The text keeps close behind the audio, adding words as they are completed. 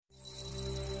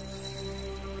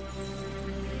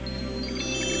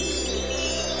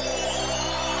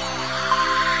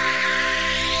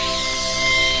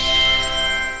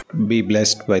be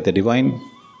blessed by the divine.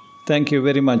 Thank you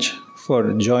very much for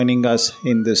joining us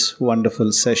in this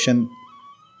wonderful session.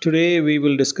 Today we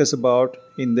will discuss about,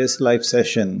 in this live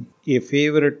session, a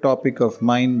favorite topic of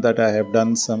mine that I have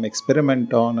done some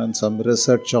experiment on and some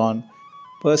research on.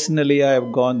 Personally, I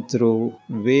have gone through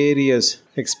various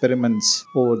experiments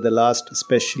over the last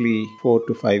especially 4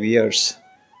 to 5 years.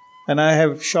 And I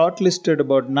have shortlisted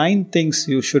about 9 things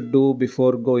you should do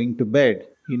before going to bed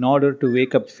in order to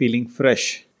wake up feeling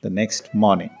fresh the next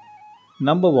morning.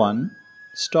 Number 1,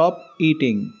 stop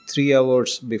eating 3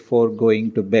 hours before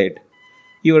going to bed.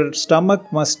 Your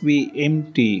stomach must be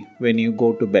empty when you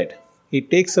go to bed.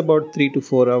 It takes about 3 to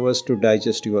 4 hours to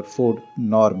digest your food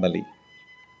normally.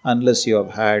 Unless you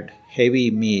have had heavy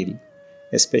meal,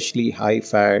 especially high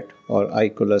fat or high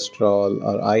cholesterol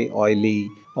or high oily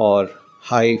or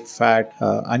high fat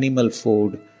animal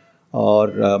food or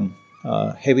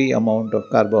heavy amount of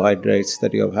carbohydrates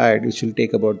that you have had, which will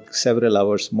take about several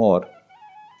hours more.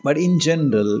 But in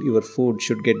general, your food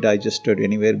should get digested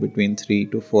anywhere between 3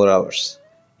 to 4 hours.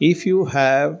 If you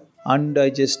have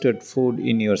undigested food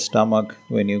in your stomach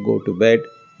when you go to bed,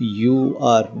 you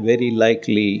are very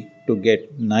likely to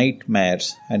get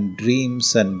nightmares and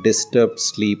dreams and disturbed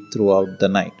sleep throughout the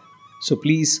night. So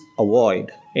please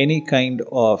avoid any kind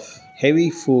of heavy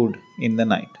food in the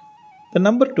night. The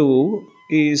number 2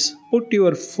 is put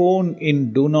your phone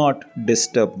in do not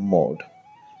disturb mode.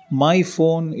 My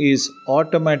phone is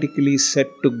automatically set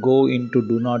to go into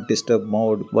do not disturb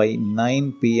mode by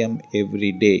 9 p.m.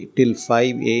 every day till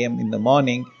 5 a.m. in the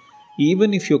morning.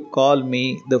 Even if you call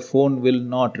me, the phone will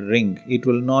not ring. It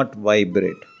will not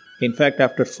vibrate. In fact,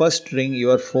 after first ring,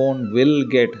 your phone will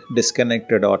get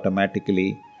disconnected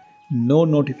automatically. No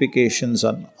notifications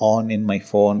are on in my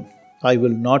phone. I will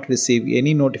not receive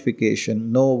any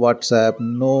notification, no WhatsApp,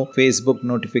 no Facebook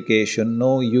notification,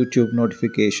 no YouTube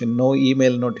notification, no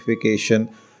email notification,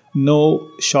 no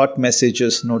short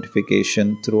messages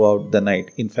notification throughout the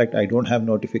night. In fact, I don't have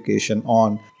notification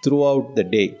on throughout the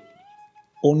day.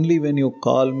 Only when you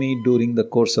call me during the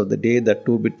course of the day, that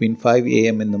too between 5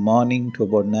 a.m. in the morning to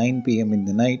about 9 p.m. in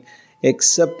the night,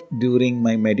 except during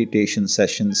my meditation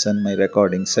sessions and my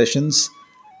recording sessions,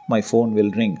 my phone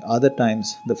will ring. Other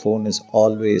times, the phone is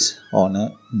always on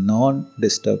a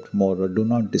non-disturbed mode or do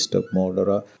not disturb mode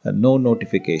or a no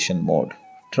notification mode.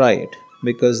 Try it,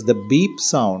 because the beep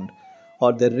sound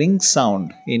or the ring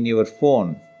sound in your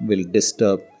phone will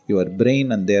disturb your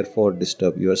brain and therefore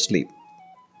disturb your sleep.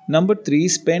 Number 3,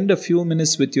 spend a few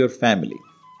minutes with your family.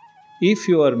 If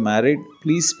you are married,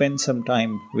 please spend some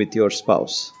time with your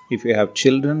spouse. If you have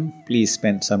children, please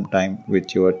spend some time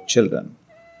with your children.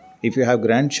 If you have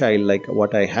grandchild like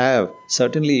what I have,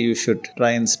 certainly you should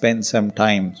try and spend some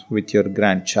time with your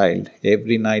grandchild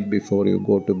every night before you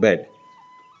go to bed.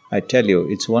 I tell you,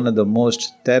 it's one of the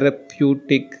most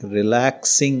therapeutic,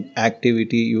 relaxing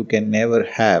activity you can ever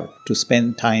have to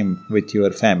spend time with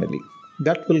your family.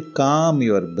 That will calm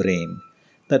your brain.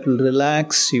 That will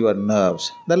relax your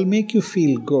nerves. That will make you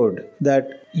feel good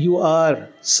that you are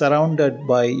surrounded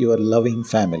by your loving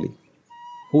family.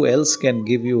 Who else can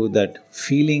give you that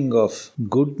feeling of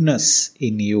goodness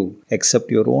in you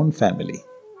except your own family?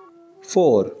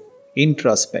 4.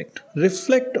 Introspect.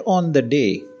 Reflect on the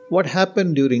day. What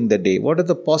happened during the day? What are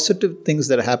the positive things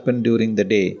that happened during the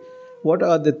day? What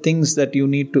are the things that you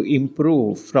need to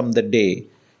improve from the day?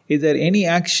 Is there any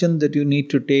action that you need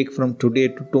to take from today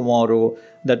to tomorrow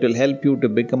that will help you to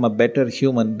become a better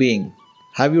human being?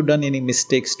 Have you done any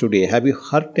mistakes today? Have you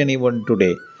hurt anyone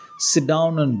today? Sit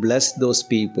down and bless those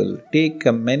people. Take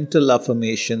a mental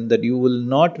affirmation that you will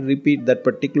not repeat that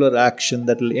particular action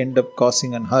that will end up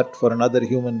causing an hurt for another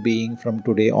human being from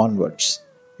today onwards.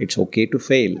 It's okay to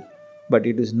fail, but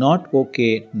it is not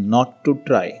okay not to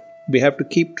try. We have to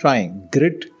keep trying.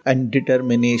 Grit and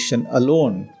determination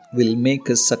alone will make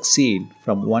us succeed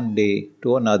from one day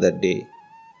to another day.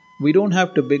 We don't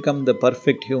have to become the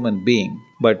perfect human being,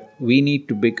 but we need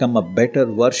to become a better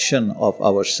version of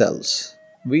ourselves.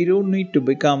 We don't need to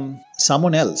become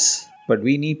someone else, but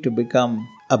we need to become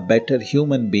a better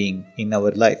human being in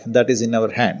our life. That is in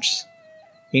our hands.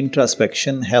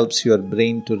 Introspection helps your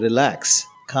brain to relax,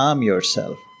 calm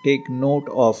yourself, take note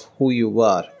of who you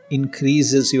are,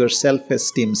 increases your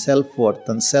self-esteem, self-worth,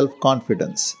 and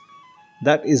self-confidence.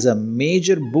 That is a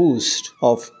major boost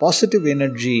of positive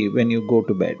energy when you go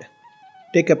to bed.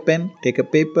 Take a pen, take a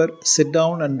paper, sit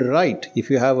down and write. If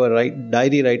you have a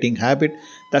diary writing habit,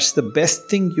 that's the best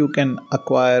thing you can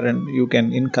acquire and you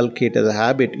can inculcate as a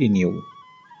habit in you.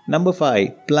 Number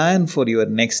 5, plan for your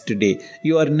next day.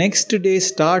 Your next day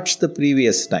starts the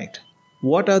previous night.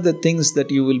 What are the things that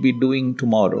you will be doing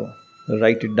tomorrow?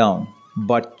 Write it down.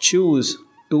 But choose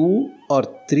 2 or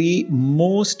 3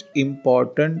 most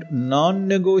important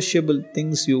non-negotiable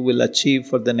things you will achieve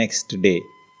for the next day,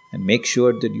 and make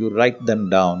sure that you write them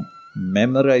down,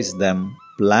 memorize them,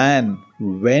 plan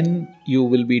when you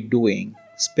will be doing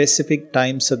specific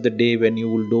times of the day when you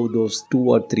will do those 2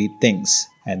 or 3 things,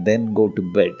 and then go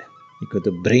to bed. Because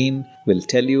the brain will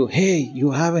tell you, hey,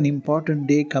 you have an important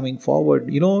day coming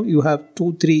forward. You have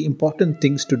 2-3 important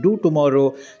things to do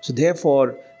tomorrow. So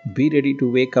therefore, be ready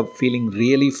to wake up feeling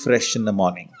really fresh in the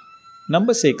morning.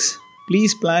 Number 6,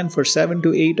 please plan for 7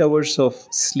 to 8 hours of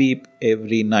sleep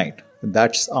every night.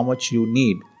 That's how much you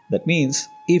need. That means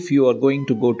if you are going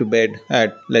to go to bed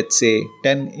at, let's say,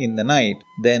 10 in the night,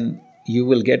 then you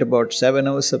will get about 7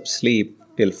 hours of sleep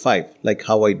till 5, like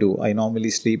how I do. I normally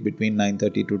sleep between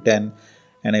 9:30 to 10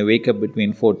 and I wake up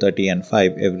between 4:30 and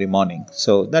 5 every morning.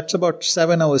 So that's about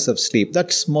 7 hours of sleep.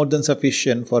 That's more than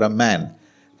sufficient for a man.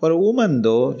 For a woman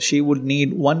though, she would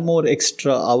need one more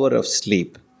extra hour of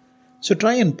sleep. So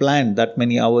try and plan that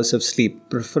many hours of sleep,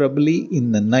 preferably in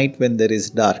the night when there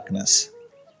is darkness.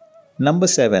 Number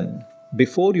 7,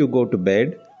 before you go to bed,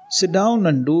 sit down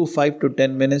and do 5 to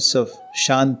 10 minutes of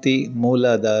Shanti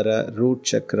Mooladhara Root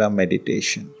Chakra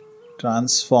meditation.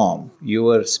 Transform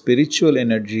your spiritual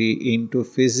energy into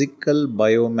physical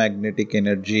biomagnetic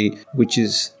energy, which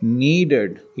is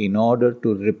needed in order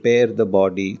to repair the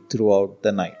body throughout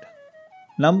the night.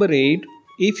 Number 8,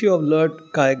 if you have learned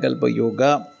Kayakalpa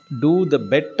Yoga, do the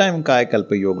bedtime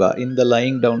Kayakalpa Yoga in the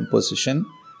lying down position,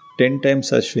 10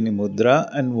 times Ashwini Mudra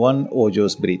and 1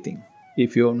 Ojo's breathing.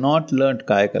 If you have not learned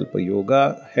Kayakalpa Yoga,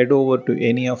 head over to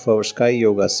any of our Sky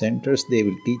Yoga centers. They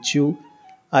will teach you.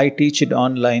 I teach it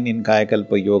online in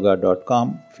kayakalpayoga.com.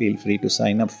 Feel free to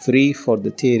sign up free for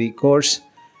the theory course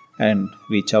and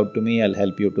reach out to me. I'll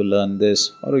help you to learn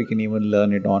this, or you can even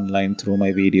learn it online through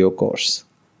my video course.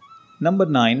 Number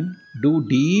 9, do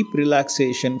deep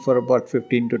relaxation for about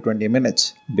 15 to 20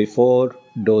 minutes before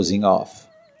dozing off.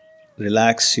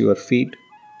 Relax your feet.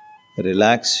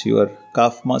 Relax your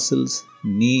calf muscles,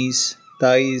 knees,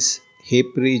 thighs, hip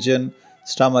region,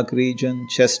 stomach region,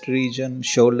 chest region,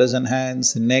 shoulders and hands,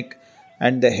 neck,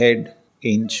 and the head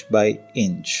inch by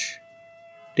inch.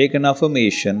 Take an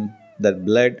affirmation that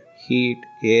blood, heat,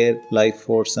 air, life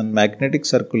force, and magnetic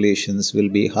circulations will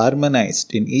be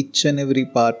harmonized in each and every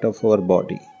part of our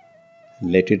body.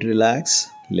 Let it relax,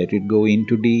 let it go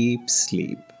into deep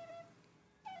sleep.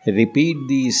 Repeat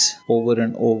these over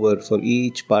and over for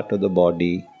each part of the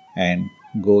body and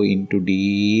go into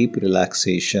deep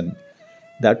relaxation.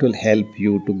 That will help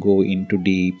you to go into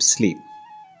deep sleep.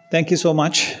 Thank you so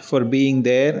much for being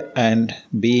there and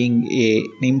being an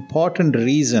important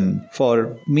reason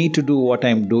for me to do what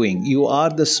I'm doing. You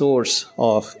are the source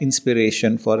of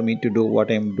inspiration for me to do what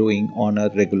I'm doing on a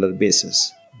regular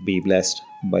basis. Be blessed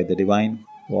by the divine.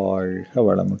 வாழ்க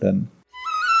வளமுடன்.